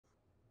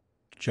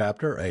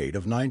Chapter 8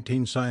 of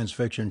 19 Science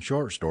Fiction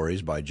Short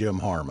Stories by Jim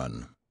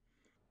Harmon.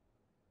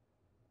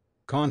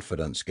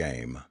 Confidence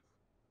Game.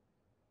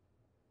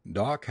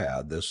 Doc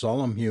had this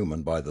solemn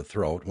human by the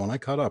throat when I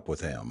caught up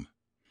with him.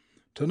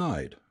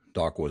 "Tonight,"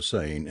 Doc was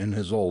saying in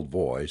his old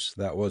voice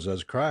that was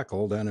as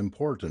crackled and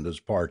important as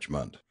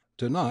parchment,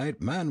 "tonight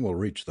man will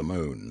reach the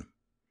moon.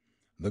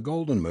 The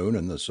golden moon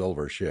and the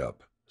silver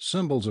ship,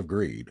 symbols of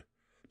greed.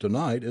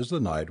 Tonight is the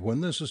night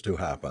when this is to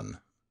happen."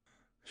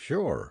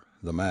 "Sure,"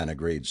 the man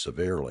agreed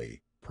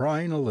severely,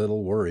 prying a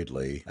little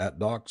worriedly at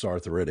Doc's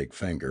arthritic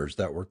fingers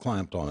that were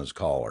clamped on his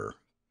collar.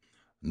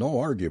 "No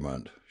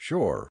argument.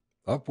 Sure.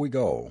 Up we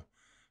go.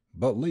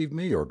 But leave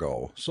me or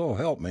go, so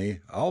help me,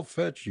 I'll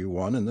fetch you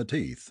one in the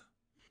teeth."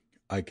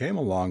 I came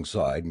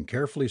alongside and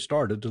carefully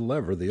started to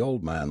lever the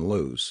old man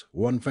loose,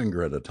 one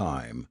finger at a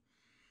time.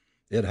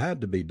 It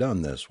had to be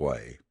done this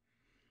way.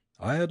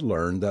 I had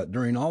learned that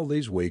during all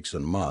these weeks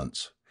and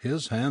months,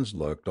 his hands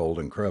looked old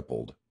and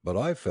crippled, but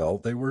I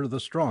felt they were the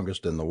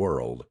strongest in the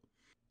world.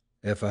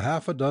 If a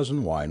half a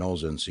dozen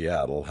winos in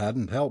Seattle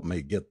hadn't helped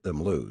me get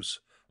them loose,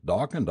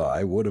 Doc and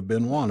I would have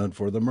been wanted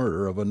for the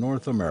murder of a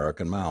North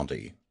American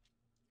Mountie.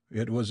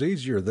 It was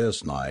easier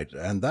this night,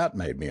 and that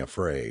made me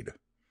afraid.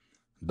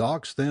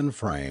 Doc's thin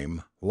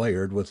frame,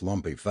 layered with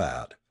lumpy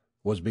fat,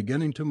 was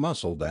beginning to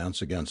muscle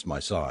dance against my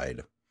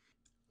side.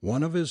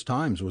 One of his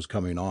times was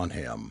coming on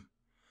him.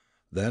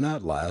 Then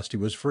at last he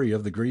was free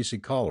of the greasy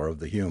collar of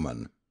the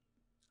human.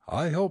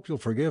 "I hope you'll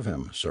forgive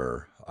him,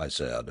 sir," I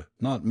said,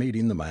 not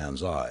meeting the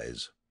man's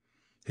eyes.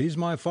 "He's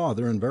my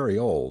father and very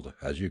old,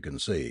 as you can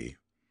see."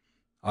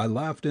 I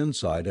laughed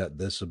inside at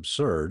this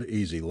absurd,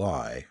 easy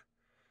lie.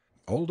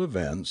 Old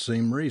events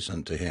seemed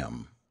recent to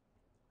him.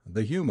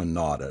 The human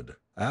nodded,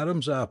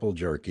 Adam's apple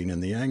jerking in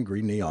the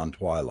angry neon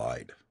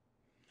twilight.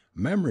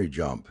 "Memory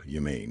jump,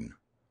 you mean?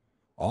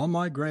 All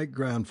my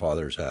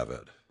great-grandfathers have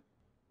it.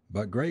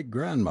 But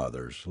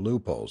great-grandmothers,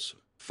 lupus.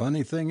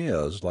 Funny thing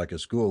is, like a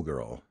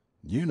schoolgirl.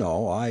 You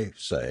know, I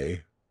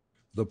say,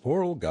 the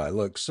poor old guy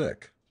looks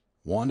sick.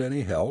 Want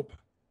any help?"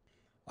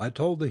 I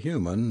told the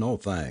human no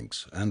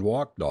thanks, and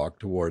walked Doc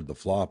toward the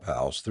flop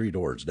house 3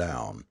 doors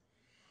down.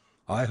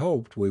 I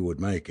hoped we would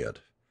make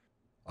it.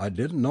 I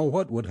didn't know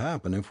what would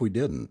happen if we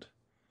didn't.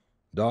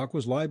 Doc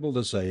was liable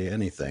to say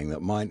anything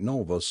that might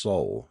Nova's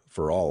soul,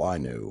 for all I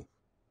knew.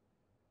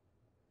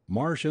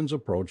 Martians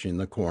approaching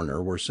the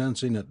corner were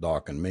sensing at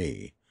Doc and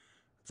me.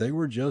 They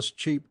were just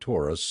cheap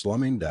tourists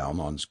slumming down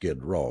on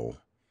Skid Row.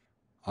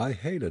 I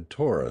hated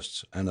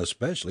tourists, and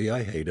especially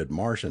I hated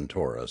Martian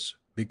tourists,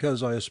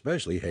 because I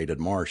especially hated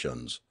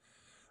Martians.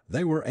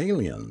 They were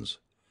aliens.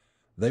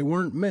 They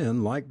weren't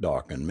men like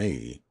Doc and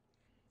me.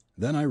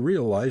 Then I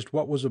realized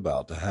what was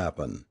about to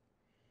happen.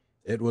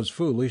 It was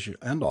foolish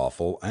and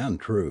awful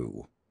and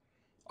true.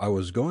 I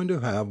was going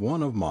to have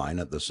one of mine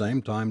at the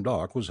same time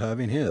Doc was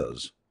having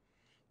his.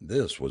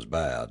 This was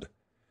bad.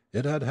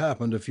 It had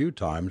happened a few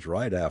times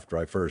right after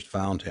I first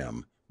found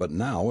him, but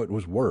now it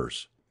was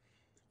worse.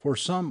 For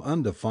some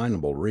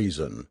undefinable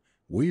reason,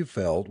 we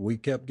felt we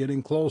kept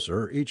getting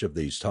closer each of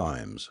these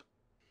times.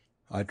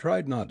 I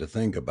tried not to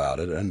think about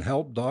it and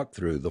helped Doc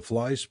through the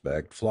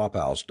fly-specked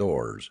flophouse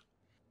doors.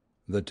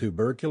 The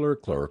tubercular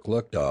clerk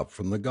looked up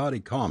from the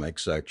gaudy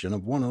comics section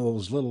of one of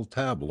those little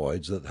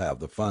tabloids that have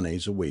the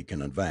funnies a week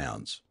in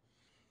advance.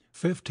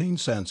 15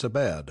 cents a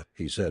bed,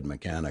 he said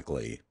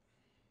mechanically.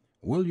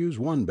 "We'll use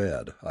one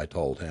bed," I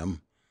told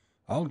him.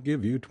 "I'll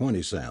give you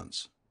 20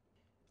 cents.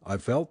 I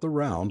felt the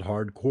round,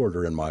 hard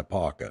quarter in my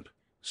pocket,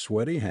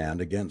 sweaty hand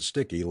against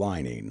sticky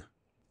lining.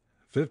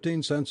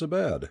 15 cents a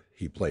bed,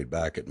 he played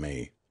back at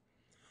me.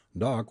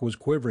 Doc was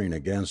quivering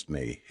against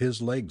me,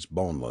 his legs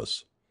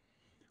boneless.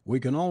 "We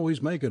can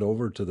always make it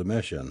over to the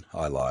mission,"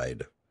 I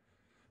lied.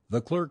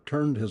 The clerk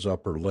turned his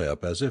upper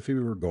lip as if he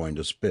were going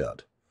to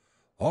spit.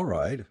 "All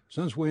right,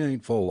 since we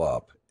ain't full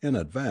up, in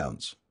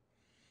advance."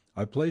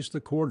 I placed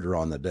the quarter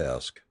on the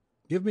desk.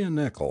 "Give me a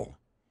nickel."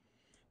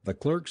 The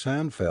clerk's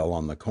hand fell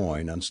on the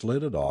coin and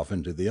slid it off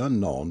into the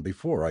unknown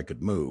before I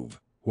could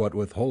move, what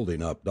with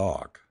holding up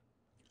Doc.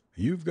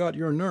 "You've got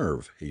your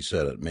nerve," he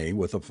said at me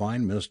with a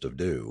fine mist of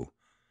dew.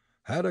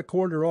 "Had a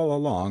quarter all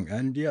along,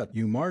 and yet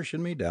you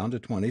Martian me down to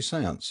 20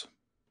 cents.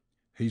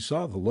 He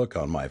saw the look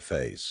on my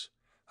face.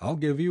 "I'll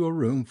give you a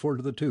room for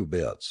the 2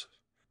 bits.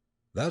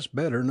 That's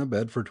better'n a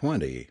bed for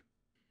 20.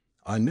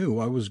 I knew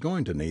I was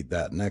going to need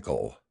that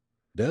nickel.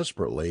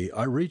 Desperately,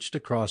 I reached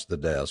across the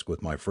desk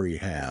with my free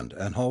hand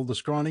and hauled the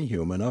scrawny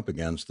human up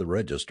against the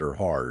register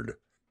hard.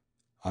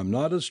 I'm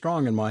not as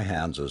strong in my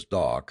hands as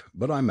Doc,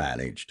 but I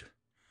managed.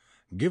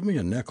 "Give me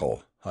a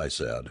nickel," I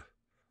said.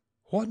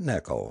 "What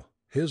nickel?"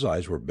 His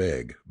eyes were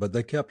big, but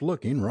they kept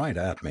looking right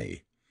at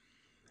me.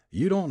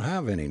 "You don't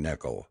have any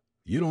nickel.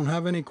 You don't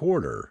have any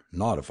quarter,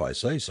 not if I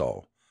say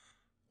so.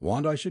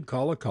 Want I should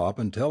call a cop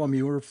and tell him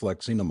you were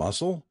flexing a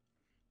muscle?"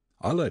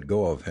 I let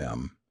go of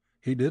him.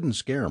 He didn't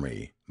scare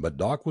me, but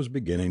Doc was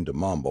beginning to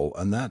mumble,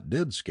 and that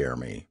did scare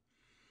me.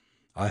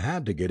 I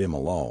had to get him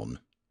alone.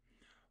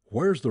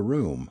 "Where's the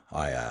room?"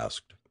 I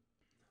asked.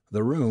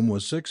 The room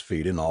was 6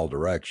 feet in all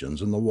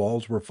directions and the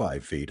walls were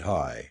 5 feet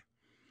high.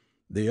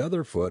 The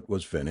other foot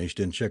was finished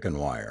in chicken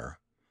wire.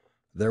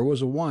 There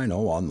was a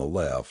wino on the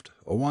left,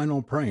 a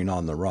wino praying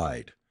on the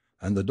right,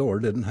 and the door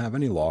didn't have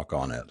any lock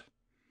on it.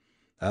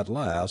 At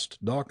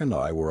last Doc and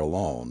I were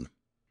alone.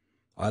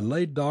 I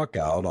laid Doc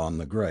out on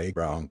the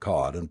gray-brown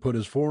cot and put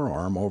his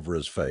forearm over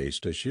his face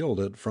to shield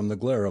it from the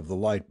glare of the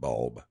light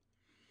bulb.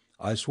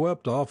 I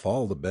swept off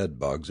all the bed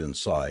bugs in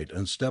sight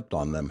and stepped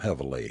on them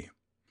heavily.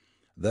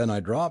 Then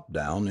I dropped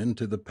down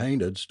into the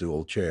painted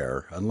stool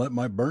chair and let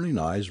my burning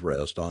eyes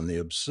rest on the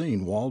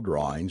obscene wall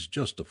drawings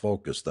just to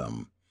focus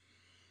them.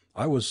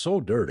 I was so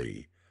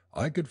dirty,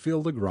 I could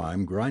feel the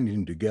grime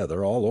grinding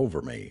together all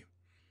over me.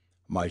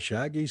 My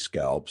shaggy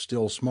scalp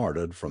still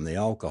smarted from the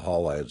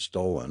alcohol I had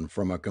stolen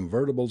from a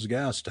convertible's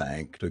gas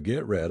tank to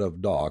get rid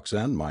of Doc's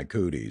and my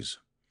cooties.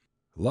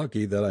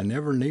 Lucky that I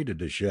never needed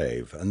to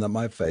shave and that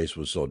my face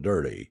was so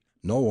dirty,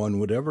 no one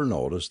would ever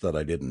notice that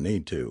I didn't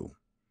need to.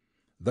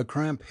 The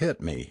cramp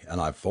hit me and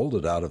I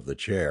folded out of the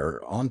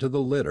chair onto the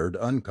littered,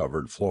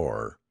 uncovered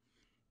floor.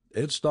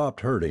 It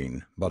stopped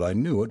hurting, but I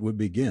knew it would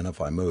begin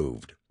if I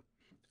moved.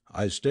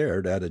 I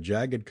stared at a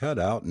jagged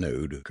cut-out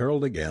nude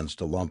curled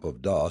against a lump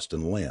of dust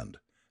and lint,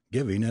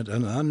 giving it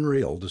an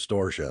unreal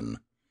distortion.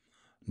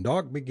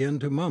 Doc began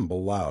to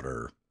mumble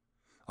louder.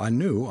 I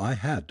knew I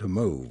had to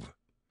move.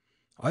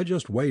 I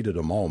just waited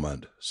a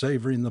moment,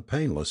 savoring the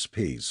painless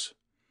peace.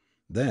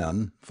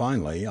 Then,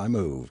 finally, I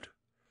moved.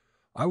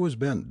 I was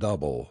bent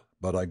double,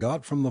 but I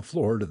got from the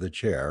floor to the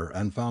chair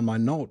and found my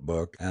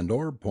notebook and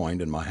orb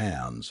point in my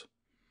hands.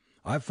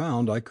 I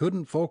found I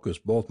couldn't focus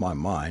both my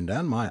mind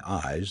and my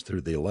eyes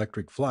through the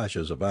electric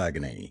flashes of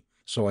agony,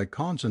 so I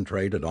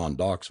concentrated on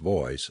Doc's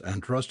voice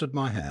and trusted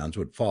my hands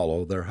would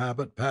follow their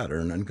habit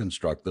pattern and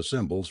construct the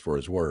symbols for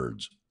his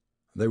words.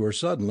 They were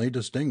suddenly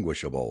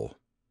distinguishable.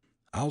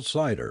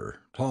 Outsider,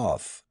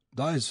 Toth,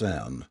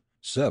 Dyson,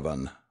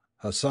 7,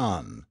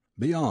 Hassan,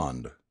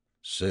 Beyond,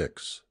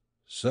 6,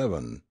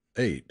 7,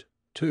 8,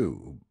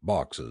 2,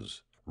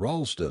 boxes,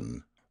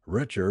 Ralston,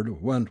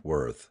 Richard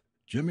Wentworth,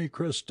 Jimmy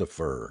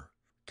Christopher,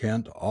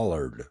 Kent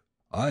Allard,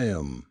 I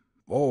am,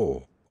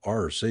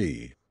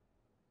 O.R.C.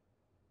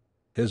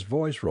 His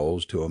voice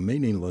rose to a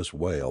meaningless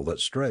wail that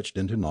stretched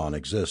into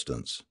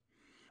non-existence.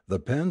 The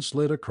pen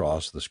slid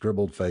across the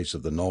scribbled face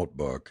of the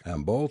notebook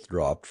and both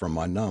dropped from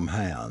my numb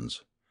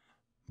hands.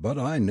 But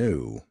I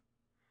knew.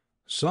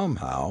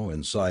 Somehow,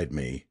 inside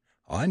me,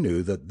 I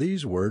knew that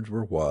these words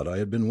were what I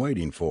had been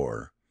waiting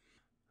for.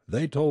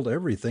 They told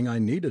everything I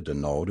needed to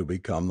know to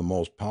become the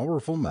most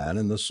powerful man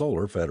in the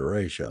Solar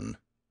Federation.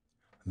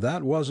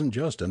 That wasn't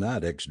just an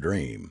addict's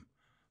dream.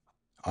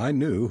 I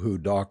knew who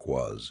Doc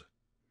was.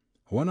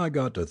 When I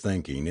got to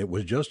thinking it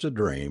was just a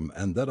dream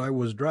and that I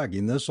was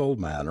dragging this old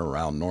man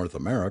around North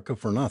America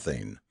for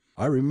nothing,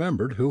 I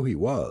remembered who he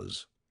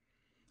was.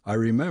 I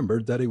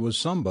remembered that he was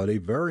somebody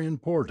very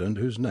important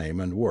whose name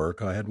and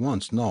work I had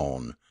once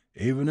known,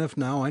 even if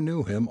now I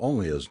knew him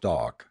only as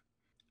Doc.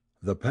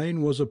 The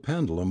pain was a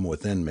pendulum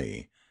within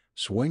me,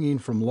 swinging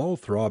from low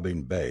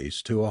throbbing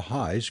bass to a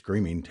high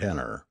screaming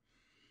tenor.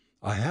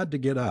 I had to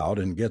get out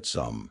and get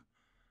some.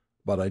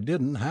 But I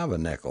didn't have a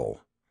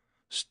nickel.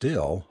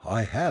 Still,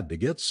 I had to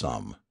get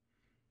some.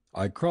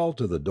 I crawled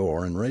to the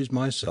door and raised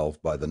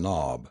myself by the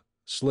knob,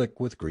 slick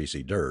with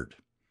greasy dirt.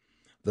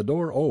 The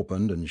door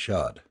opened and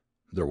shut.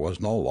 There was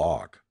no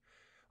lock.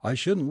 I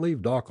shouldn't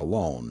leave Doc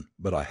alone,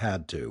 but I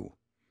had to.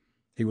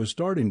 He was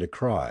starting to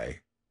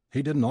cry.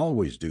 He didn't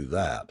always do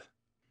that.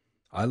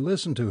 I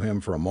listened to him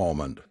for a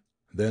moment,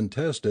 then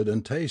tested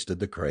and tasted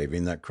the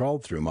craving that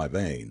crawled through my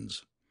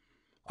veins.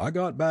 I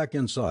got back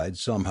inside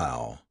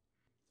somehow.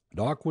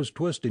 Doc was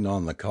twisting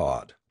on the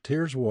cot,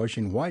 tears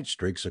washing white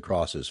streaks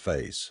across his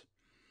face.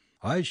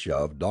 I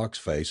shoved Doc's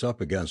face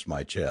up against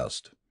my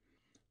chest.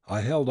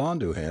 I held on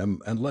to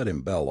him and let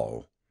him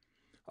bellow.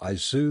 I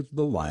soothed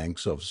the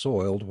lengths of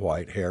soiled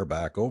white hair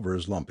back over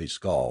his lumpy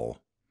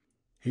skull.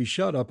 He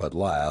shut up at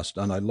last,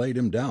 and I laid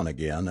him down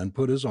again and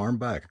put his arm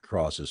back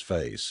across his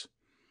face.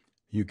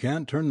 You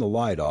can't turn the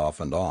light off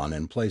and on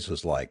in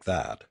places like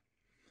that.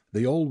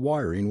 The old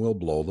wiring will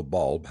blow the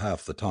bulb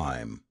half the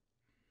time.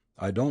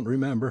 I don't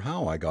remember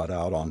how I got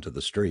out onto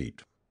the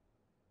street.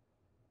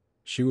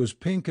 She was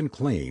pink and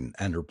clean,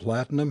 and her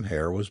platinum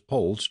hair was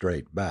pulled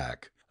straight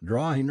back,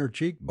 drawing her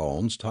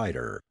cheekbones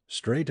tighter,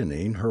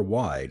 straightening her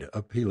wide,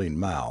 appealing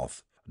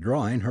mouth,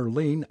 drawing her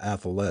lean,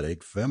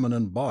 athletic,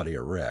 feminine body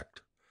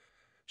erect.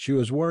 She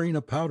was wearing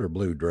a powder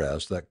blue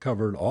dress that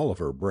covered all of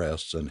her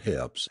breasts and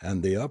hips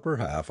and the upper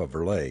half of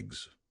her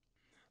legs.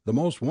 The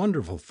most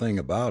wonderful thing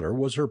about her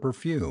was her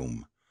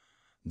perfume.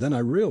 Then I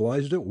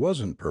realized it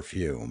wasn't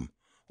perfume,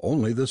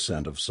 only the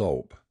scent of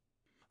soap.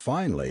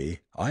 Finally,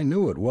 I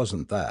knew it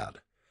wasn't that.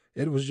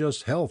 It was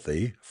just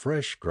healthy,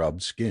 fresh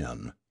scrubbed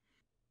skin.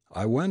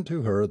 I went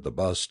to her at the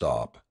bus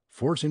stop,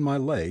 forcing my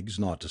legs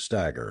not to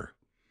stagger.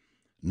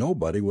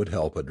 Nobody would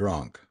help a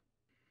drunk.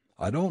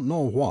 I don't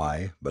know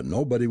why, but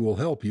nobody will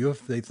help you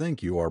if they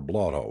think you are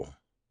blotto.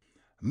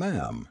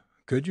 "Ma'am,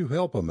 could you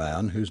help a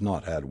man who's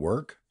not had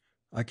work?"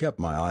 I kept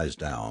my eyes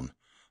down.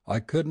 I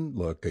couldn't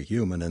look a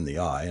human in the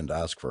eye and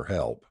ask for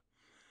help.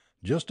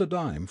 Just a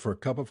dime for a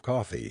cup of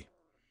coffee.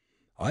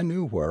 I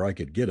knew where I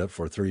could get it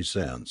for 3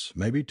 cents,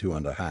 maybe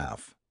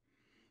 2.5.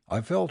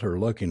 I felt her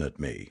looking at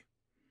me.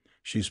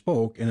 She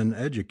spoke in an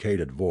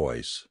educated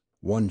voice,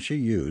 one she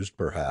used,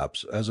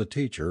 perhaps, as a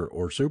teacher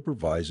or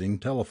supervising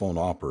telephone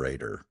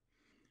operator.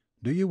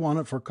 "Do you want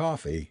it for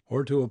coffee,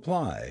 or to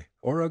apply,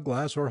 or a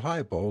glass or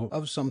hypo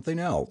of something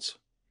else?"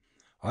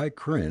 I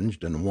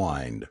cringed and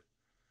whined.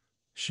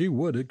 She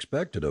would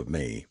expect it of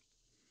me.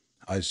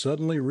 I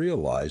suddenly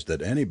realized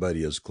that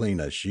anybody as clean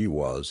as she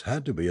was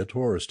had to be a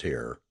tourist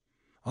here.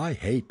 I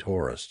hate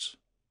tourists.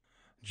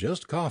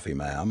 "Just coffee,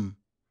 ma'am."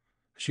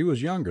 She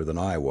was younger than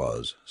I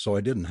was, so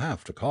I didn't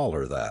have to call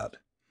her that.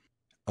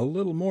 "A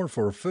little more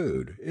for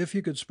food, if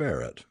you could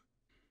spare it."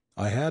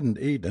 I hadn't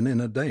eaten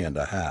in a day and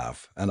a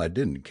half, and I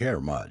didn't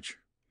care much.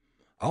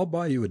 "I'll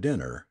buy you a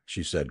dinner,"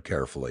 she said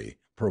carefully,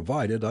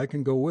 "provided I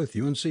can go with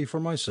you and see for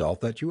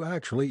myself that you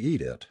actually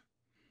eat it."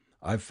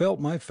 I felt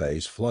my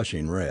face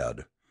flushing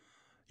red.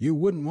 "You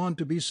wouldn't want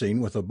to be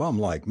seen with a bum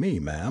like me,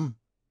 ma'am."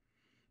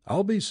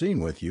 "I'll be seen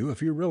with you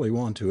if you really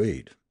want to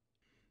eat."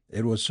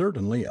 It was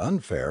certainly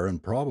unfair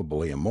and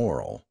probably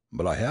immoral,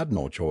 but I had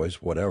no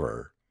choice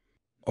whatever.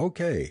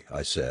 "Okay,"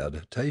 I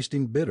said,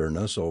 tasting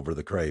bitterness over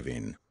the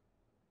craving.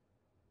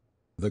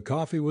 The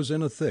coffee was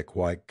in a thick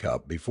white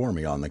cup before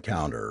me on the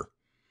counter.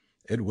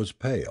 It was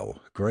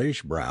pale,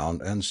 grayish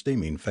brown, and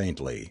steaming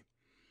faintly.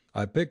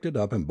 I picked it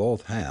up in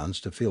both hands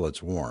to feel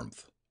its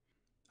warmth.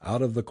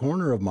 Out of the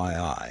corner of my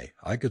eye,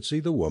 I could see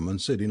the woman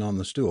sitting on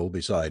the stool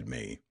beside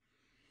me.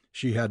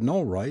 She had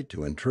no right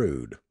to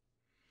intrude.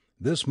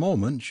 This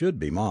moment should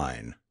be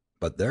mine,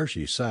 but there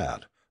she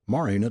sat,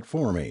 marring it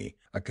for me,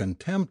 a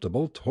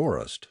contemptible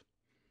tourist.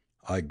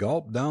 I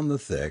gulped down the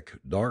thick,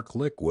 dark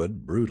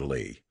liquid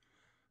brutally.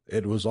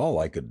 It was all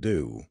I could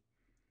do.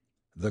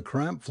 The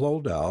cramp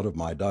flowed out of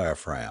my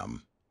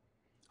diaphragm.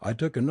 I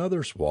took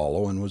another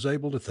swallow and was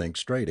able to think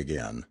straight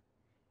again.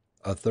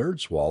 A third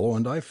swallow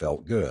and I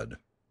felt good.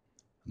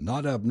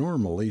 Not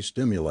abnormally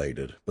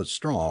stimulated, but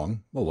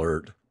strong,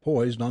 alert,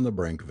 poised on the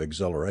brink of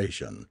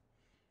exhilaration.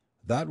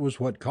 That was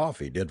what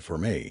coffee did for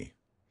me.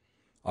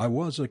 I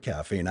was a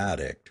caffeine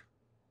addict.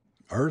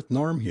 Earth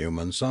norm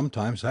humans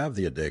sometimes have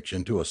the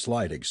addiction to a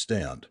slight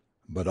extent,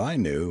 but I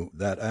knew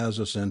that as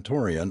a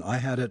Centaurian I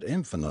had it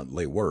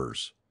infinitely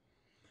worse.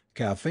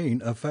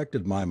 Caffeine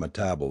affected my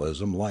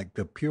metabolism like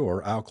a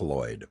pure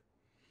alkaloid.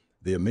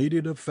 The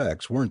immediate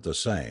effects weren't the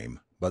same,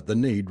 but the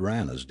need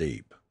ran as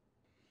deep.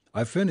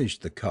 I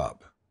finished the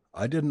cup.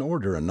 I didn't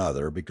order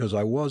another because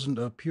I wasn't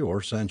a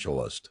pure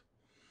sensualist.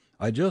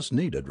 I just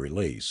needed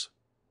release.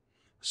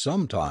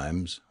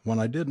 Sometimes, when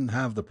I didn't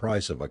have the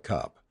price of a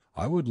cup,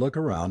 I would look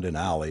around in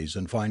alleys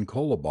and find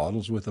cola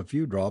bottles with a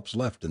few drops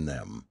left in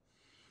them.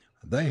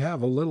 They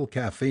have a little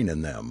caffeine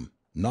in them,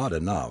 not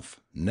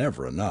enough,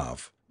 never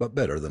enough, but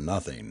better than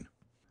nothing.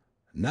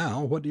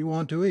 "Now what do you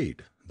want to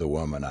eat?" the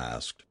woman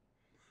asked.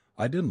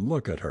 I didn't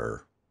look at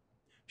her.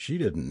 She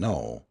didn't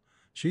know.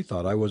 She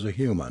thought I was a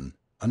human,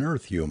 an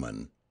earth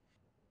human.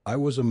 I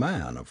was a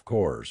man, of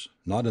course,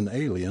 not an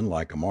alien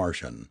like a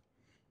Martian.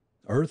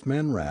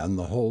 Earthmen ran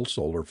the whole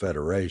Solar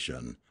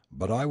Federation,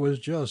 but I was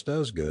just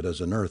as good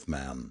as an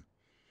Earthman.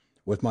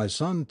 With my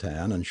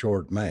suntan and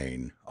short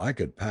mane, I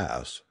could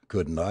pass,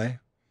 couldn't I?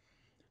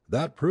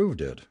 That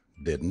proved it,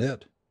 didn't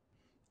it?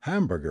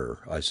 "Hamburger,"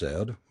 I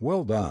said,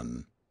 "well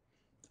done."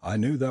 I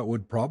knew that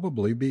would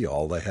probably be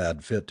all they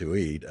had fit to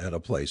eat at a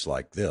place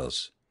like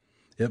this.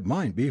 It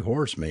might be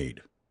horse meat,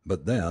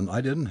 but then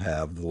I didn't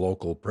have the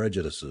local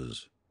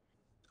prejudices.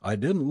 I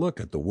didn't look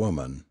at the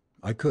woman.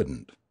 I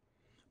couldn't.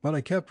 But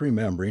I kept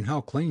remembering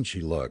how clean she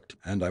looked,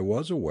 and I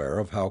was aware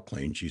of how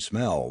clean she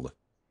smelled.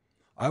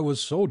 I was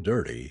so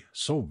dirty,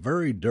 so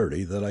very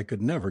dirty that I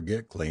could never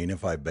get clean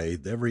if I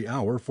bathed every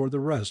hour for the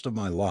rest of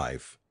my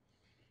life.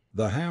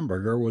 The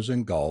hamburger was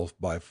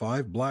engulfed by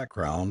 5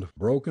 black-crowned,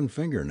 broken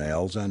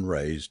fingernails and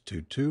raised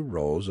to 2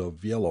 rows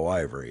of yellow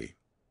ivory.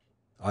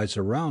 I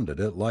surrounded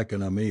it like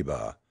an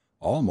amoeba,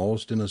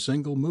 almost in a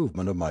single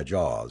movement of my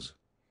jaws.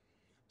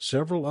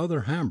 Several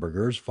other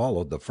hamburgers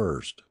followed the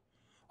first.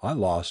 I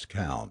lost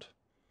count.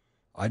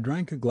 I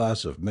drank a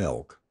glass of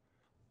milk.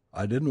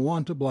 I didn't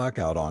want to black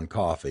out on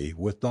coffee,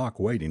 with Doc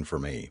waiting for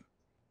me.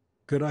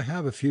 "Could I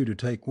have a few to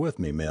take with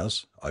me,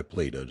 miss?" I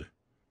pleaded.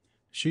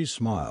 She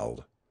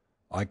smiled.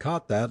 I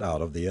caught that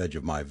out of the edge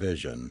of my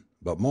vision,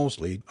 but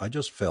mostly I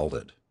just felt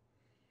it.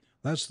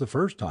 "That's the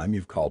first time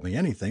you've called me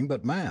anything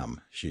but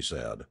ma'am," she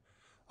said.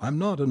 "I'm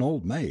not an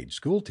old maid,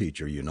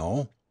 schoolteacher, you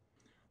know."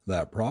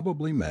 That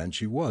probably meant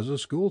she was a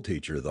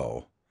schoolteacher,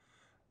 though.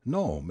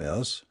 "No,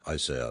 miss," I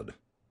said.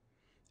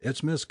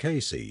 "It's Miss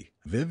Casey,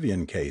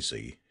 Vivian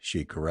Casey,"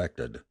 she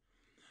corrected.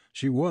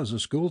 She was a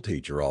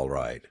schoolteacher, all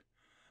right.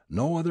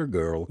 No other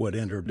girl would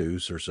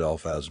introduce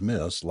herself as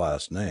Miss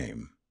last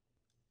name.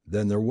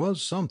 Then there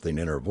was something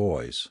in her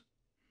voice.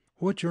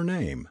 "What's your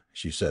name?"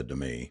 she said to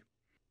me.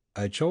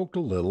 I choked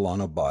a little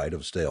on a bite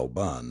of stale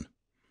bun.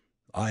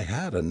 I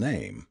had a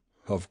name,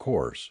 of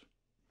course.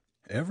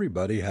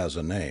 Everybody has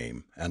a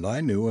name, and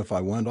I knew if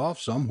I went off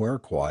somewhere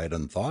quiet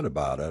and thought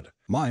about it,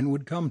 mine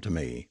would come to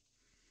me.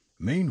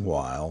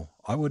 Meanwhile,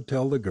 I would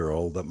tell the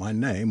girl that my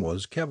name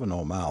was Kevin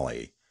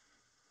O'Malley.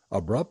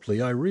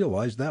 Abruptly, I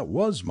realized that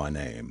was my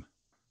name.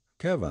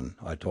 Kevin,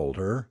 I told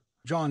her.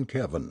 John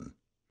Kevin.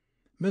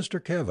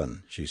 Mr.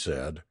 Kevin, she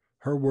said,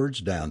 her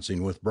words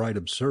dancing with bright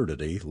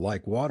absurdity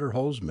like water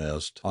hose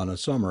mist on a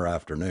summer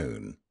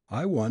afternoon.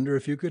 I wonder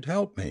if you could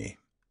help me.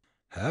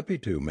 Happy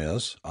to,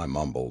 miss, I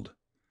mumbled.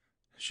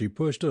 She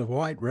pushed a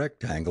white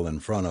rectangle in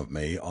front of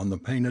me on the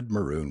painted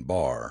maroon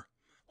bar.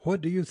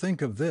 What do you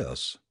think of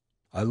this?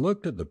 I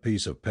looked at the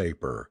piece of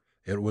paper.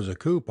 It was a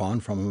coupon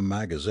from a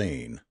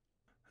magazine.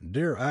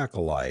 Dear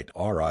Acolyte,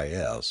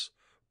 R.I.S.,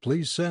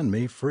 please send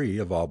me free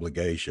of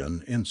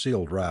obligation, in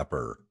sealed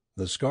wrapper,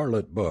 the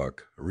Scarlet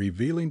Book,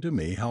 revealing to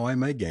me how I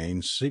may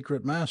gain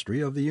secret mastery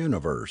of the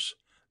universe.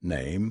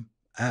 Name,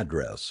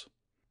 address.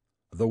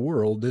 The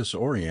world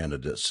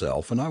disoriented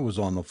itself and I was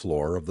on the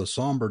floor of the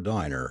somber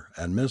diner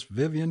and Miss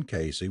Vivian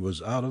Casey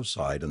was out of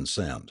sight and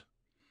scent.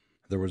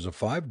 There was a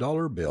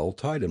 $5 bill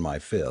tied in my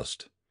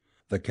fist.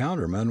 The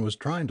counterman was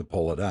trying to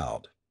pull it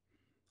out.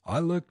 I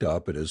looked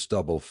up at his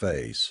stubbled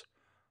face.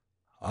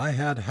 I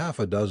had half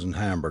a dozen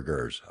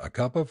hamburgers, a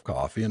cup of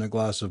coffee and a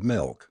glass of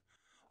milk.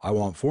 I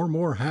want 4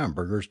 more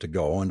hamburgers to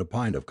go and a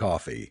pint of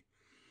coffee.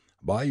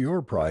 By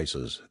your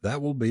prices, that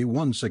will be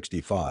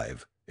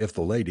 $1.65, if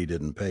the lady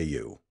didn't pay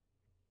you.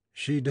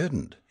 She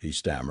didn't, he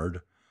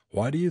stammered.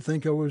 Why do you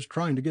think I was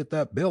trying to get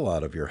that bill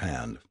out of your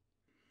hand?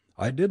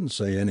 I didn't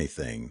say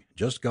anything,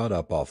 just got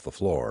up off the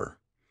floor.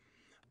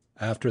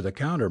 After the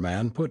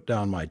counterman put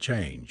down my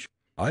change,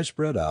 I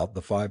spread out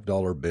the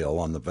 $5 bill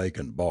on the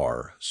vacant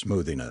bar,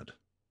 smoothing it.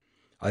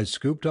 I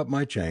scooped up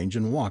my change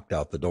and walked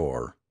out the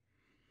door.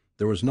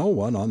 There was no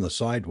one on the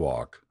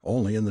sidewalk,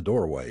 only in the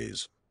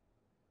doorways.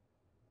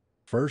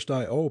 First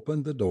I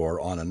opened the door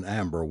on an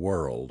amber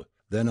world,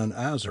 then an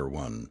azure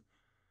one.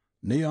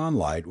 Neon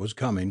light was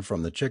coming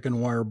from the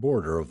chicken wire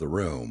border of the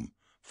room,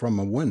 from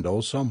a window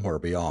somewhere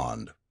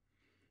beyond.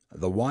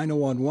 The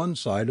wino on one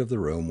side of the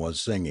room was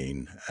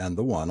singing, and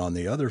the one on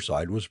the other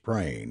side was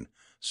praying,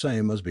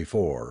 same as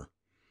before.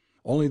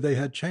 Only they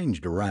had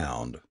changed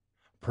around.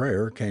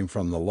 Prayer came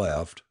from the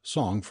left,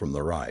 song from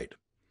the right.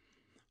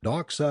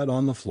 Doc sat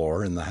on the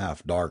floor in the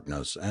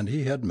half-darkness, and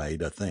he had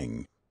made a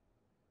thing.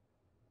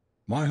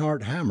 My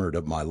heart hammered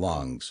at my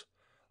lungs.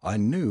 I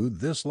knew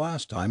this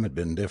last time had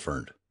been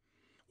different.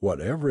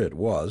 Whatever it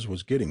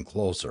was getting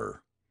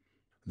closer.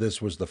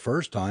 This was the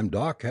first time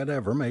Doc had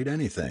ever made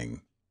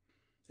anything.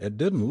 It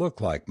didn't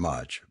look like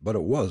much, but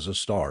it was a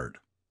start.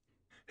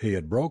 He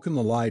had broken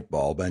the light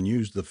bulb and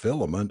used the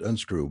filament and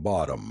screw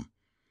bottom.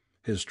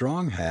 His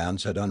strong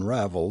hands had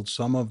unraveled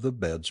some of the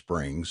bed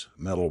springs,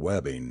 metal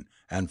webbing,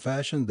 and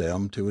fashioned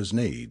them to his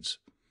needs.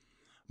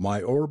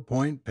 My orb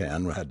point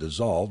pen had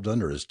dissolved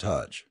under his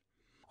touch.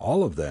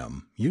 All of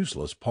them,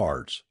 useless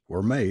parts,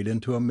 were made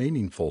into a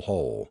meaningful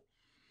whole.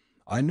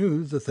 I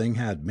knew the thing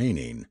had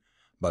meaning,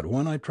 but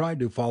when I tried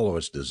to follow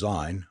its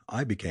design,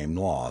 I became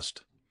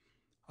lost.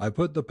 I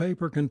put the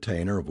paper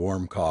container of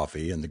warm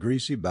coffee and the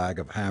greasy bag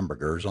of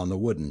hamburgers on the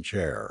wooden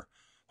chair,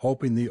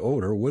 hoping the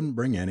odor wouldn't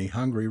bring any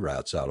hungry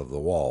rats out of the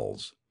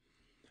walls.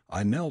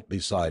 I knelt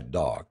beside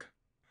Doc.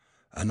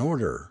 "An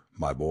order,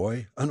 my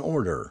boy, an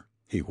order,"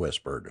 he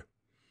whispered.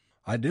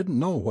 I didn't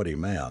know what he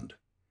meant.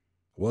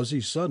 Was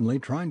he suddenly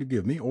trying to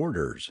give me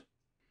orders?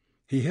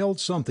 He held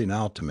something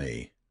out to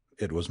me.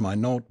 It was my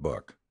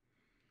notebook.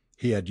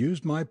 He had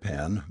used my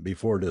pen,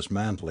 before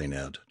dismantling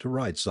it, to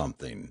write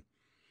something.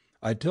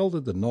 I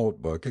tilted the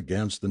notebook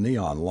against the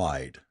neon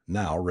light,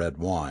 now red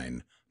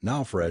wine,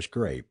 now fresh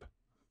grape.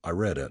 I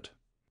read it.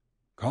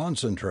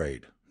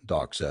 "Concentrate,"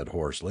 Doc said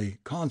hoarsely.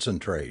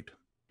 "Concentrate."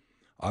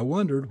 I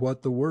wondered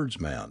what the words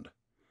meant.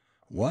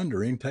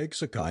 Wondering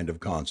takes a kind of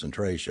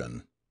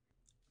concentration.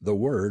 The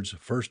words,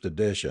 first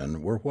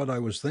edition, were what I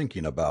was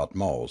thinking about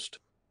most.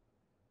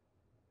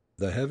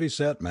 The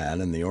heavy-set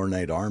man in the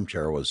ornate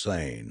armchair was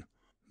saying,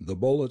 "The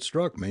bullet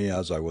struck me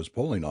as I was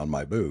pulling on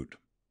my boot."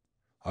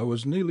 I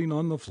was kneeling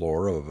on the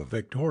floor of a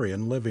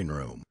Victorian living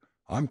room.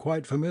 I'm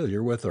quite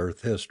familiar with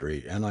Earth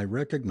history, and I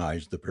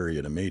recognized the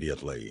period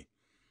immediately.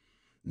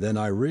 Then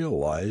I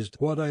realized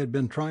what I had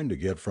been trying to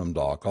get from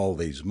Doc all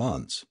these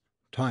months: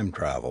 time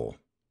travel.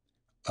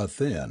 A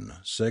thin,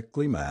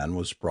 sickly man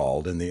was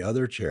sprawled in the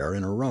other chair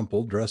in a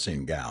rumpled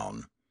dressing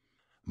gown.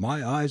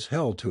 My eyes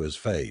held to his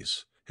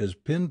face, his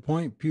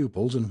pinpoint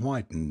pupils and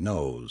whitened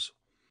nose.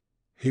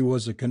 He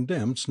was a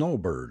condemned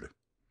snowbird.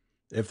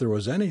 If there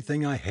was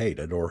anything I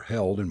hated or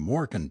held in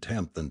more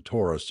contempt than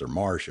tourists or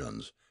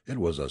Martians, it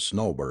was a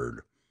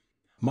snowbird.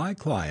 "My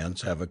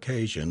clients have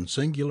occasioned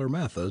singular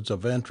methods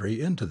of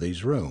entry into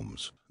these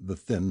rooms," the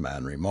thin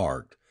man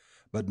remarked,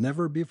 "but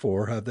never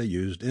before have they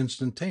used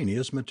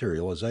instantaneous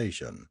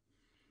materialization."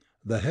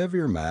 The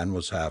heavier man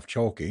was half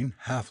choking,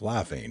 half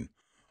laughing.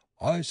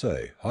 I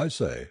say,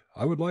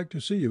 I would like to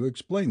see you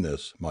explain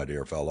this, my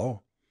dear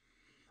fellow."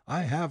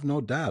 "I have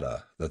no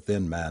data," the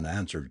thin man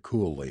answered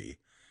coolly.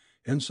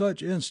 "In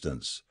such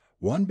instance,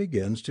 one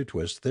begins to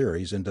twist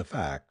theories into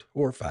fact,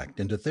 or fact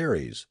into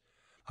theories.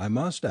 I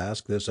must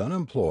ask this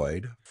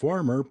unemployed,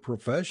 former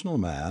professional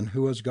man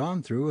who has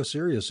gone through a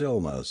serious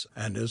illness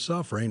and is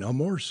suffering a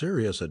more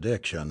serious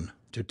addiction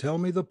to tell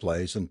me the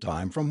place and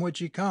time from which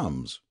he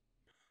comes."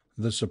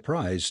 The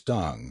surprise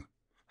stung.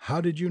 "How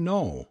did you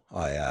know?"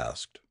 I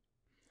asked.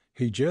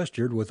 He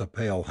gestured with a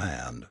pale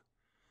hand.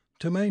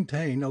 "To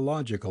maintain a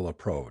logical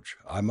approach,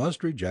 I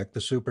must reject the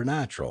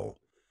supernatural.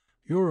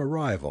 Your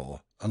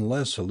arrival,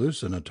 unless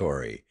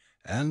hallucinatory,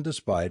 and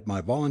despite my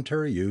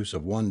voluntary use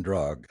of one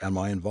drug and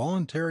my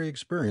involuntary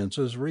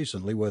experiences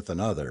recently with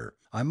another,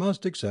 I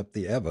must accept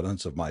the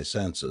evidence of my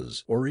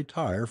senses, or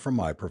retire from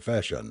my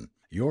profession.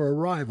 Your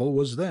arrival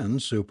was then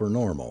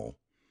supernormal.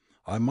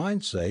 I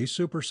might say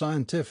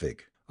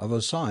superscientific, of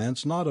a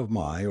science not of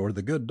my or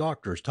the good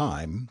doctor's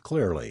time,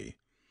 clearly.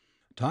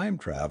 Time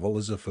travel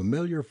is a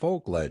familiar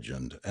folk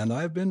legend, and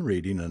I have been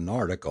reading an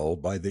article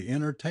by the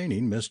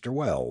entertaining Mr.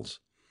 Wells.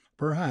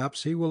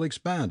 Perhaps he will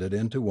expand it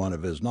into one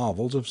of his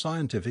novels of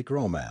scientific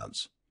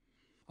romance.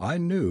 I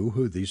knew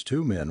who these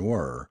two men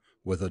were,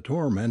 with a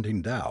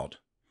tormenting doubt.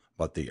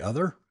 But the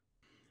other?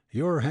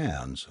 Your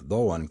hands,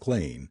 though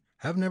unclean,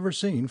 have never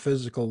seen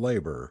physical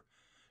labor.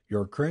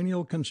 Your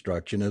cranial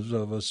construction is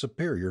of a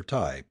superior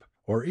type,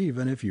 or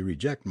even if you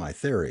reject my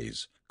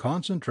theories,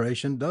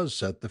 concentration does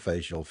set the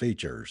facial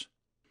features.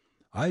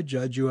 I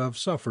judge you have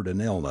suffered an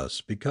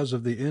illness because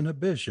of the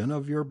inhibition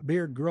of your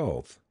beard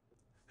growth.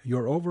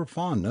 Your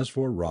over-fondness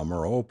for rum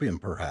or opium,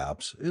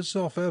 perhaps, is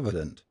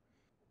self-evident.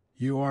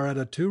 You are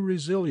at too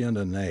resilient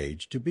an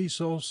age to be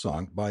so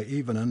sunk by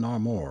even an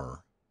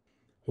amour.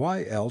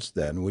 Why else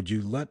then would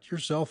you let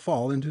yourself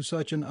fall into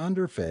such an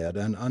underfed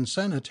and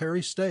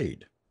unsanitary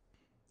state?"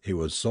 He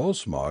was so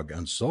smug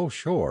and so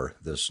sure,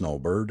 this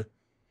snowbird.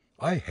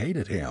 I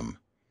hated him,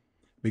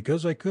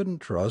 because I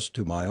couldn't trust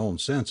to my own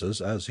senses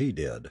as he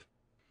did.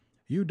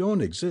 "You don't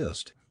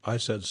exist," I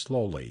said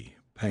slowly,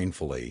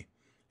 painfully.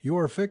 "You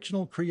are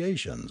fictional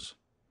creations."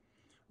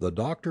 The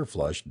doctor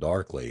flushed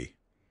darkly.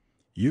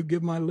 "You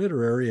give my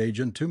literary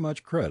agent too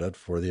much credit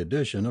for the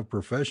addition of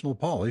professional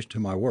polish to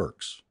my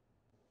works."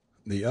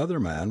 The other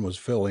man was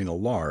filling a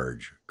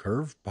large,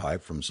 curved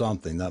pipe from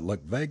something that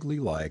looked vaguely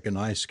like an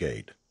ice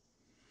skate.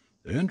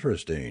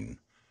 "Interesting.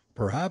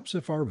 Perhaps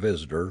if our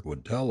visitor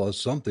would tell us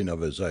something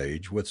of his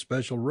age, with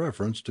special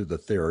reference to the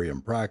theory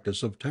and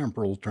practice of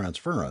temporal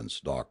transference,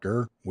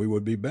 Doctor, we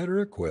would be better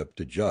equipped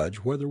to judge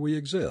whether we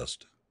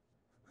exist."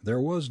 There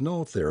was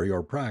no theory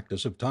or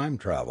practice of time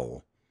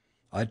travel.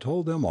 I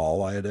told them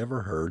all I had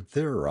ever heard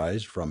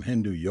theorized, from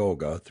Hindu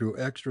yoga through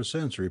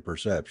extrasensory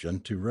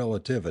perception to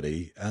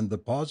relativity and the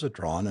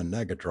positron and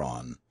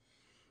negatron.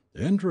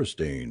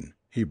 "Interesting,"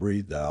 he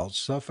breathed out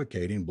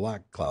suffocating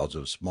black clouds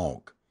of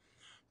smoke.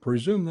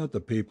 "Presume that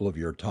the people of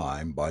your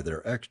time, by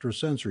their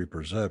extrasensory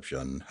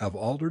perception, have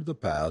altered the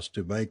past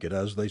to make it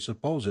as they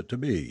suppose it to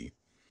be.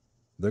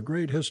 The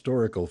great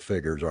historical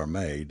figures are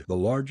made the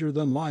larger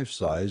than life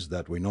size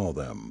that we know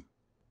them.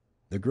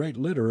 The great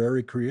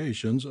literary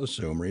creations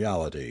assume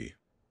reality.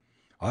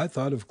 I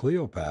thought of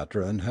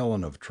Cleopatra and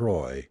Helen of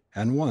Troy,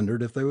 and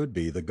wondered if they would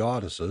be the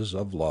goddesses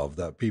of love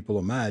that people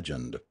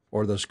imagined,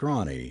 or the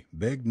scrawny,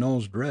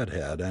 big-nosed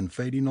redhead and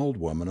fading old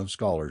woman of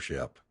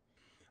scholarship.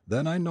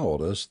 Then I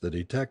noticed the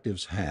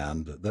detective's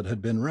hand that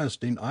had been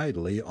resting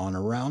idly on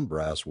a round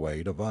brass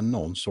weight of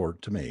unknown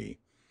sort to me.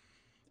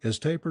 His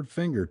tapered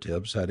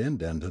finger-tips had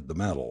indented the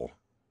metal.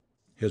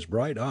 His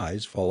bright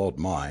eyes followed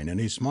mine, and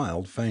he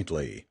smiled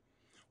faintly.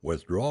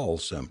 Withdrawal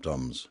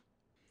symptoms.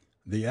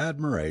 The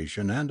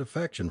admiration and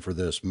affection for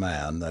this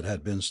man that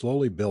had been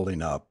slowly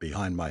building up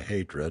behind my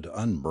hatred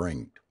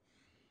unblinked.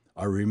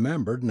 I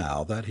remembered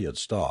now that he had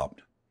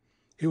stopped.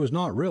 He was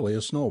not really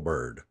a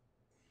snowbird.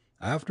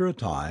 After a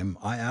time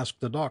I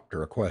asked the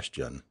doctor a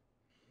question.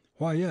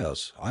 "Why,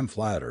 yes, I'm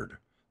flattered.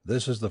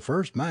 This is the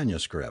first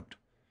manuscript.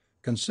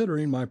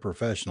 Considering my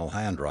professional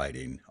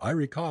handwriting, I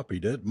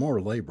recopied it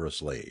more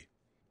laboriously.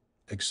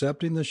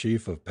 Accepting the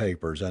sheaf of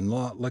papers and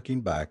not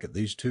looking back at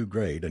these two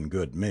great and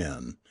good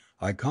men,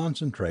 I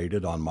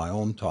concentrated on my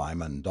own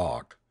time and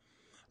Doc.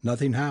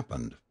 Nothing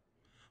happened.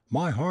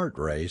 My heart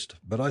raced,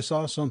 but I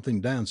saw something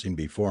dancing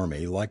before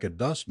me like a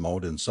dust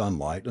mote in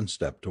sunlight and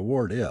stepped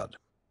toward it,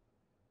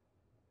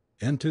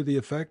 into the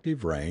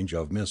effective range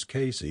of Miss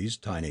Casey's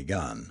tiny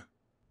gun.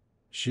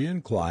 She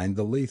inclined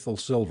the lethal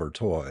silver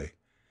toy.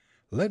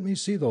 "Let me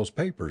see those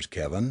papers,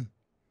 Kevin."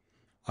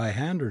 I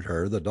handed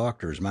her the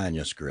doctor's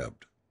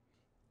manuscript.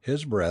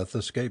 His breath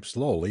escaped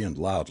slowly and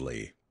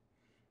loudly.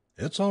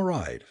 "It's all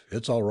right.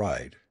 It's all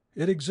right.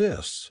 It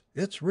exists.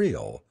 It's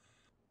real.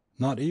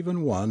 Not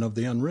even one of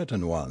the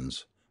unwritten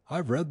ones.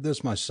 I've read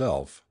this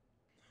myself."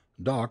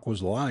 Doc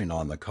was lying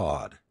on the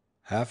cot,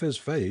 half his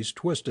face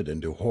twisted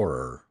into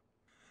horror.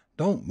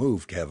 "Don't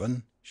move,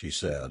 Kevin," she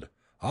said.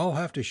 "I'll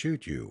have to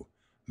shoot you.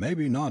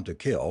 Maybe not to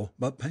kill,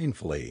 but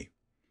painfully."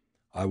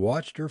 I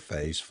watched her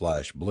face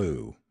flash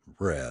blue,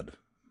 red,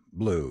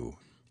 blue,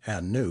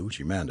 and knew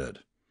she meant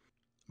it.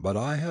 But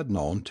I had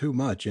known too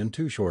much in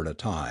too short a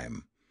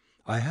time.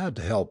 I had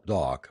to help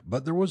Doc,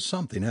 but there was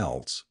something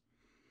else.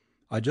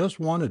 "I just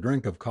want a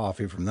drink of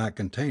coffee from that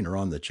container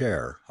on the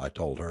chair," I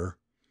told her.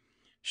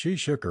 She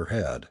shook her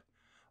head.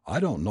 "I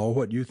don't know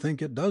what you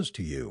think it does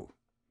to you."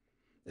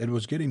 It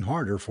was getting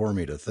harder for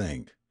me to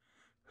think.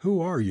 "Who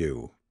are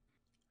you?"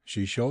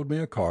 She showed me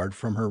a card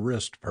from her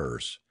wrist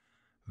purse.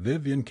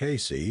 Vivian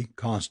Casey,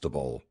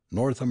 Constable,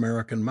 North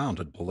American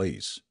Mounted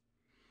Police.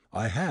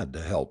 I had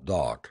to help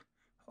Doc.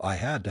 I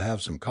had to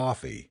have some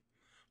coffee.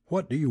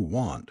 "What do you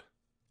want?"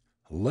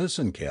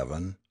 "Listen,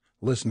 Kevin.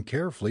 Listen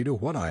carefully to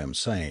what I am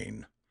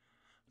saying.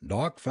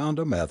 Doc found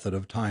a method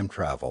of time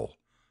travel.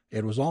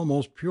 It was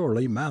almost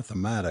purely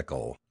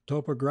mathematical,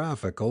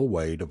 topographical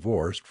way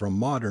divorced from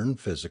modern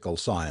physical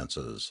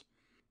sciences.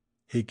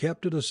 He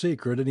kept it a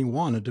secret and he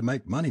wanted to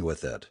make money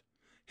with it.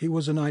 He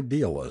was an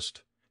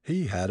idealist.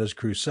 He had his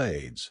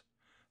crusades.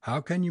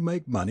 How can you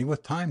make money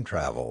with time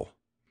travel?"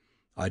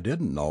 I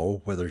didn't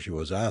know whether she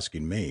was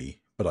asking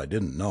me, but I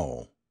didn't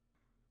know.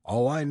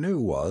 All I knew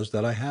was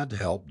that I had to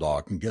help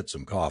Doc and get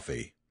some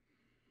coffee.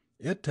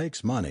 "It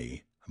takes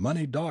money,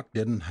 money Doc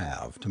didn't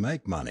have, to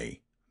make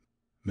money,"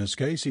 Miss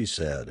Casey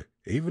said,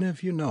 "even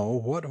if you know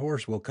what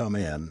horse will come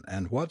in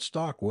and what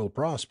stock will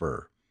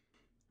prosper.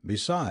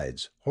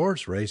 Besides,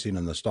 horse racing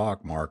and the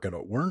stock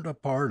market weren't a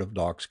part of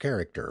Doc's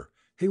character.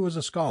 He was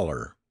a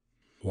scholar."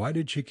 Why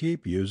did she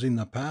keep using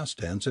the past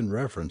tense in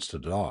reference to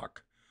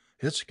Doc?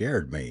 It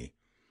scared me.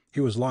 He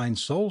was lying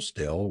so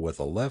still with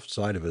the left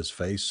side of his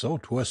face so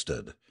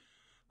twisted.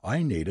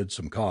 I needed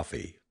some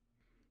coffee.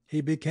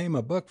 He became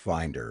a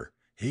bookfinder.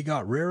 He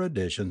got rare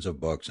editions of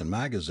books and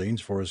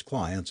magazines for his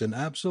clients in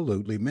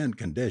absolutely mint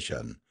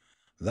condition.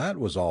 That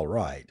was all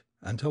right,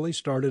 until he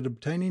started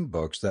obtaining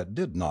books that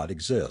did not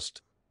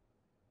exist.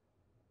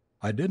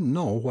 I didn't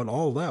know what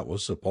all that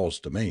was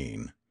supposed to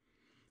mean.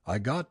 I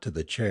got to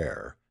the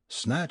chair,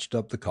 snatched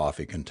up the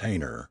coffee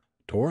container,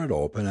 tore it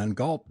open and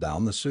gulped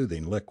down the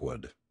soothing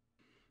liquid.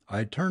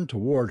 I turned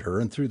toward her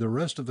and threw the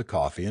rest of the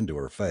coffee into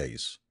her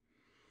face.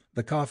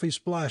 The coffee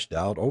splashed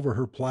out over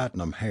her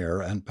platinum hair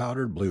and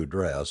powdered blue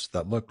dress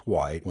that looked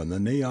white when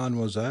the neon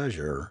was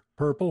azure,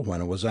 purple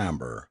when it was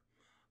amber.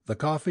 The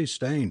coffee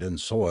stained and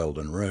soiled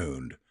and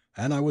ruined,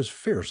 and I was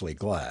fiercely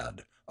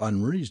glad,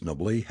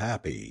 unreasonably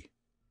happy.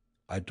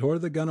 I tore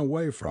the gun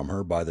away from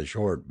her by the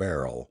short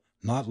barrel,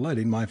 not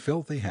letting my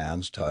filthy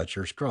hands touch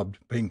her scrubbed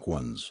pink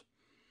ones.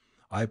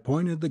 I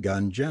pointed the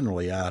gun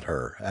generally at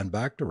her and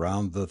backed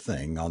around the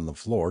thing on the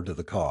floor to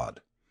the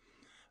cot.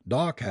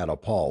 Doc had a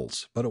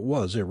pulse, but it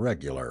was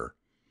irregular.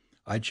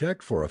 I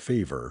checked for a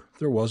fever.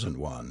 There wasn't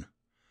one.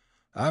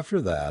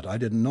 After that, I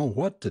didn't know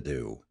what to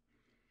do.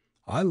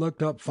 I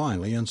looked up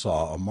finally and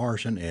saw a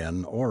Martian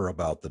in or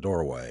about the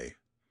doorway.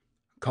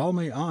 "Call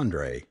me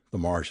Andre," the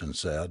Martian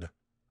said.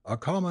 "A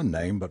common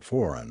name but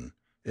foreign.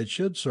 It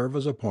should serve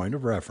as a point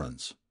of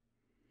reference."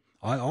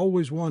 I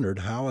always wondered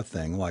how a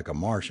thing like a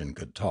Martian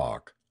could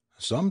talk.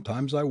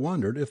 Sometimes I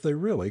wondered if they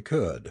really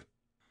could.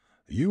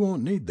 "You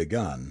won't need the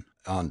gun,"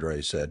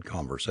 Andre said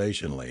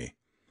conversationally.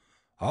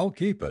 "I'll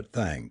keep it,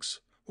 thanks.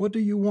 What do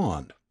you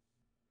want?"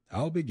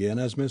 "I'll begin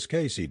as Miss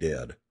Casey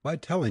did, by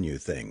telling you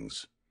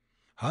things.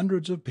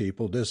 Hundreds of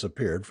people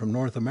disappeared from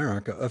North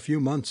America a few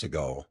months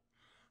ago."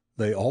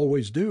 "They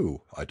always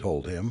do," I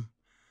told him.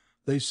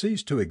 "They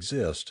ceased to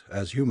exist,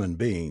 as human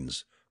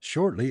beings,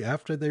 shortly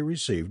after they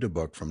received a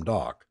book from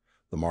Doc,"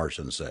 the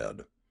Martian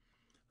said.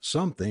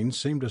 Something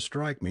seemed to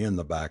strike me in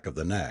the back of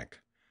the neck.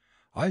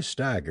 I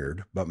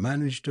staggered, but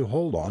managed to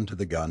hold on to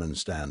the gun and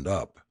stand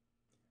up.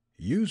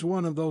 "Use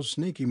one of those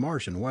sneaky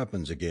Martian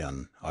weapons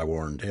again," I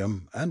warned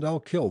him, "and I'll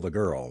kill the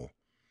girl."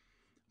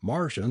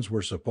 Martians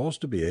were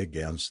supposed to be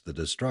against the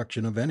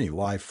destruction of any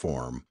life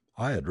form,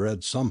 I had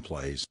read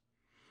someplace.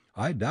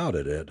 I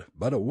doubted it,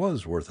 but it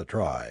was worth a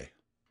try.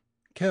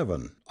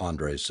 "Kevin,"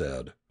 Andre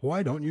said,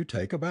 "why don't you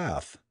take a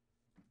bath?"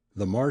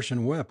 The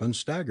Martian weapon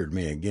staggered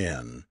me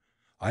again.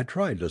 I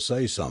tried to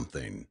say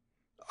something.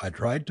 I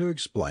tried to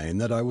explain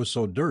that I was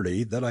so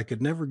dirty that I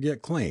could never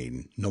get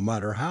clean, no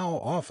matter how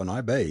often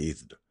I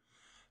bathed.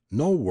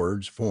 No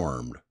words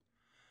formed.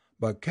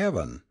 "But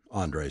Kevin,"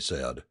 Andre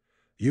said,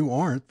 "you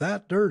aren't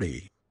that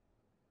dirty."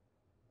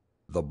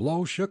 The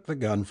blow shook the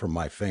gun from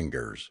my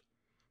fingers.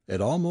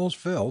 It almost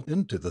fell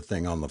into the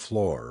thing on the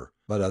floor,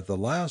 but at the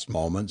last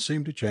moment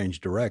seemed to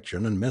change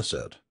direction and miss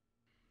it.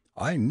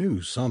 I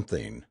knew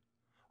something.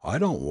 "I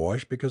don't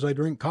wash because I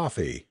drink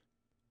coffee."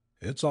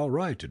 "It's all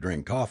right to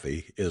drink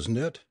coffee, isn't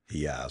it?"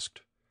 he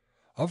asked.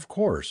 "Of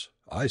course,"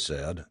 I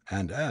said,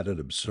 and added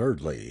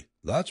absurdly,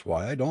 "that's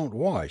why I don't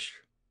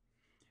wash."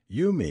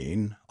 "You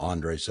mean,"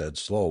 Andre said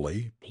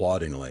slowly,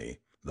 ploddingly,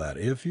 "that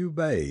if you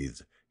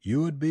bathed,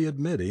 you would be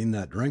admitting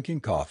that drinking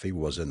coffee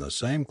was in the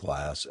same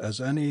class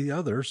as any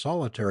other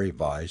solitary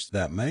vice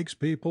that makes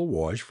people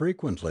wash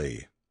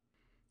frequently."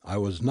 I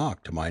was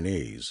knocked to my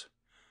knees.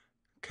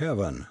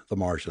 "Kevin," the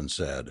Martian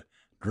said,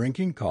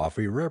 "drinking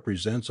coffee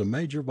represents a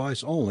major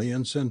vice only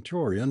in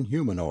Centaurian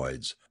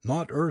humanoids,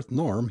 not Earth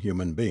norm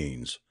human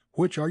beings.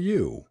 Which are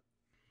you?"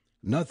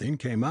 Nothing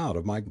came out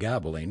of my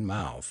gabbling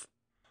mouth.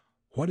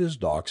 "What is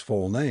Doc's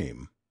full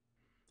name?"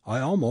 I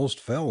almost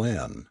fell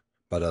in,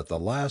 but at the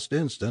last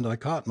instant I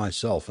caught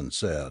myself and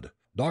said,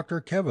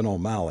 "Dr. Kevin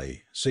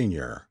O'Malley,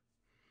 Sr."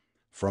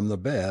 From the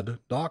bed,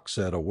 Doc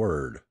said a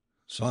word,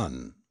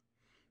 "Son."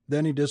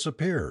 Then he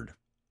disappeared.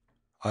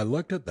 I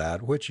looked at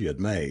that which he had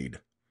made.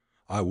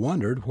 I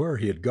wondered where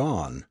he had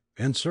gone,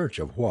 in search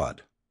of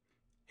what.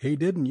 "He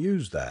didn't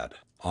use that,"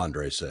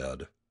 Andre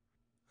said.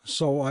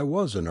 So I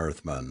was an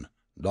Earthman,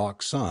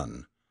 Doc's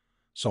son.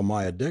 So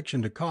my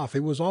addiction to coffee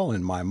was all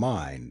in my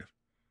mind.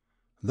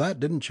 That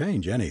didn't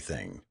change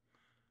anything.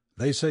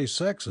 They say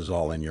sex is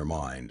all in your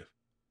mind.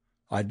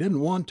 I didn't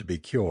want to be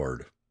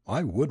cured.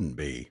 I wouldn't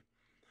be.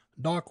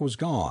 Doc was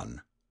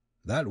gone.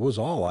 That was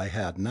all I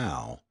had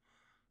now.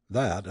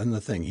 That and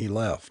the thing he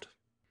left.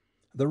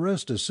 "The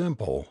rest is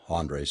simple,"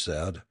 Andre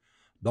said.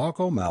 "Doc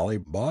O'Malley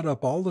bought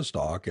up all the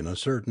stock in a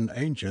certain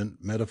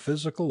ancient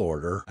metaphysical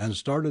order and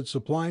started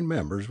supplying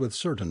members with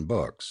certain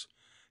books.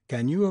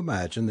 Can you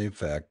imagine the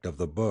effect of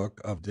the Book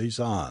of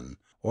Desan,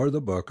 or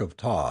the Book of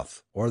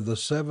Thoth, or the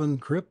 7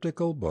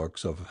 cryptical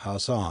books of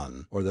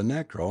Hassan, or the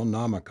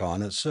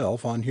Necronomicon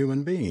itself on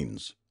human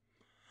beings?"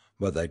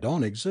 "But they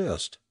don't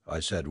exist," I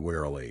said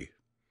wearily.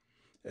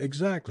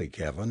 "Exactly,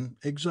 Kevin,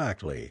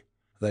 exactly.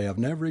 They have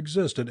never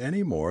existed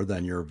any more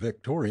than your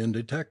Victorian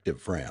detective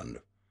friend.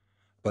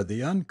 But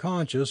the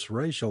unconscious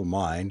racial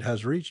mind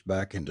has reached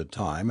back into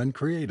time and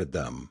created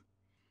them.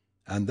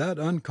 And that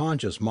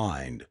unconscious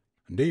mind,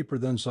 deeper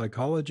than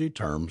psychology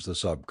terms the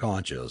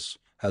subconscious,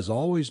 has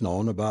always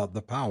known about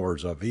the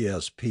powers of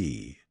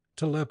ESP,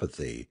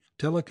 telepathy,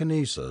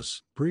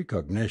 telekinesis,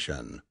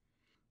 precognition.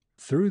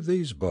 Through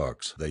these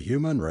books the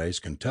human race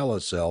can tell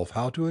itself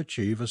how to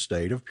achieve a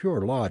state of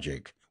pure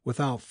logic,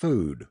 without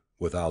food,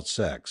 without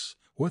sex,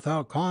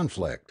 without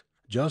conflict,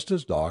 just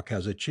as Doc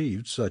has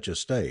achieved such a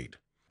state.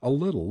 A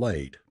little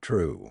late,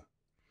 true.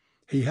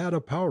 He had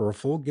a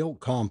powerful guilt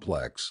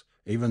complex,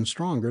 even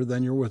stronger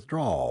than your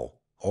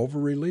withdrawal, over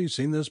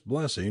releasing this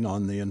blessing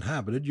on the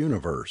inhabited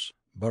universe.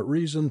 But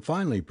reason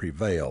finally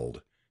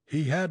prevailed.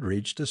 He had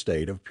reached a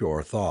state of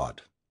pure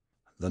thought.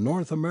 The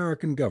North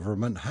American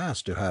government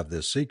has to have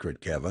this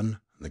secret, Kevin,"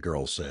 the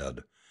girl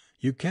said.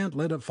 "You can't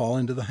let it fall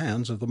into the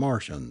hands of the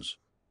Martians."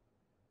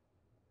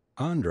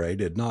 Andre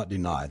did not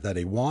deny that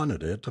he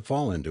wanted it to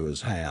fall into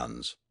his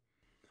hands.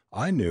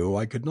 I knew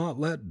I could not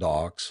let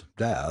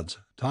Dad's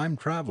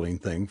time-traveling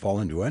thing fall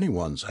into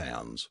anyone's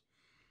hands.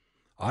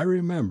 I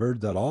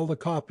remembered that all the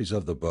copies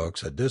of the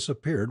books had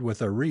disappeared with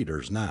their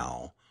readers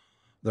now.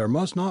 There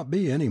must not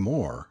be any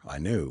more, I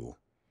knew.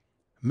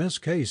 Miss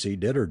Casey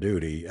did her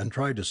duty and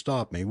tried to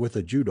stop me with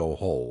a judo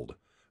hold,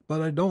 but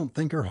I don't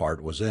think her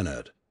heart was in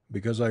it,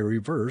 because I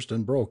reversed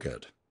and broke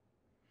it.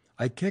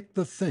 I kicked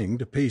the thing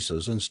to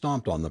pieces and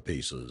stomped on the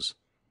pieces.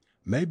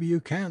 Maybe you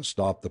can't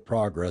stop the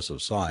progress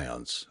of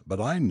science, but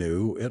I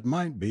knew it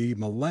might be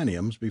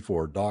millenniums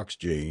before Doc's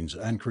genes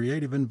and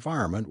creative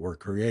environment were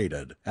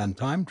created and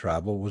time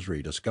travel was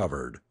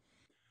rediscovered.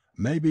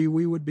 Maybe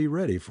we would be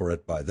ready for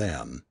it by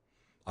then.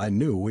 I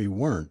knew we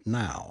weren't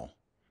now.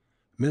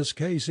 Miss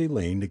Casey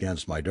leaned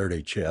against my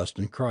dirty chest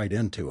and cried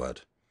into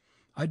it.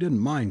 I didn't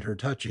mind her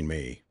touching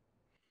me.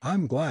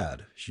 "I'm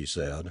glad," she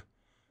said.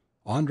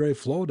 Andre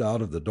flowed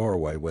out of the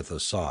doorway with a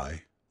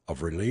sigh.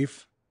 Of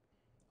relief?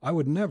 I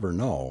would never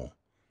know.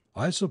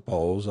 I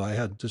suppose I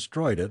had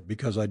destroyed it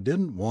because I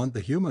didn't want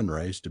the human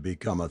race to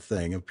become a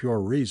thing of pure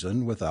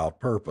reason without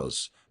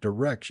purpose,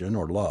 direction,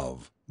 or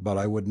love, but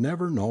I would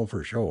never know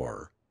for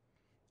sure.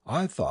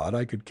 I thought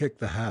I could kick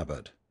the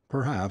habit,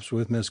 perhaps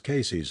with Miss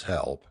Casey's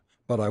help,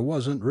 but I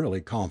wasn't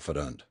really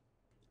confident.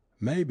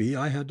 Maybe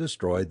I had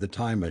destroyed the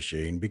time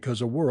machine because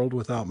a world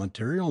without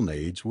material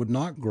needs would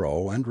not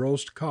grow and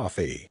roast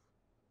coffee.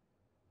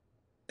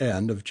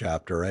 End of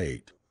chapter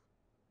 8.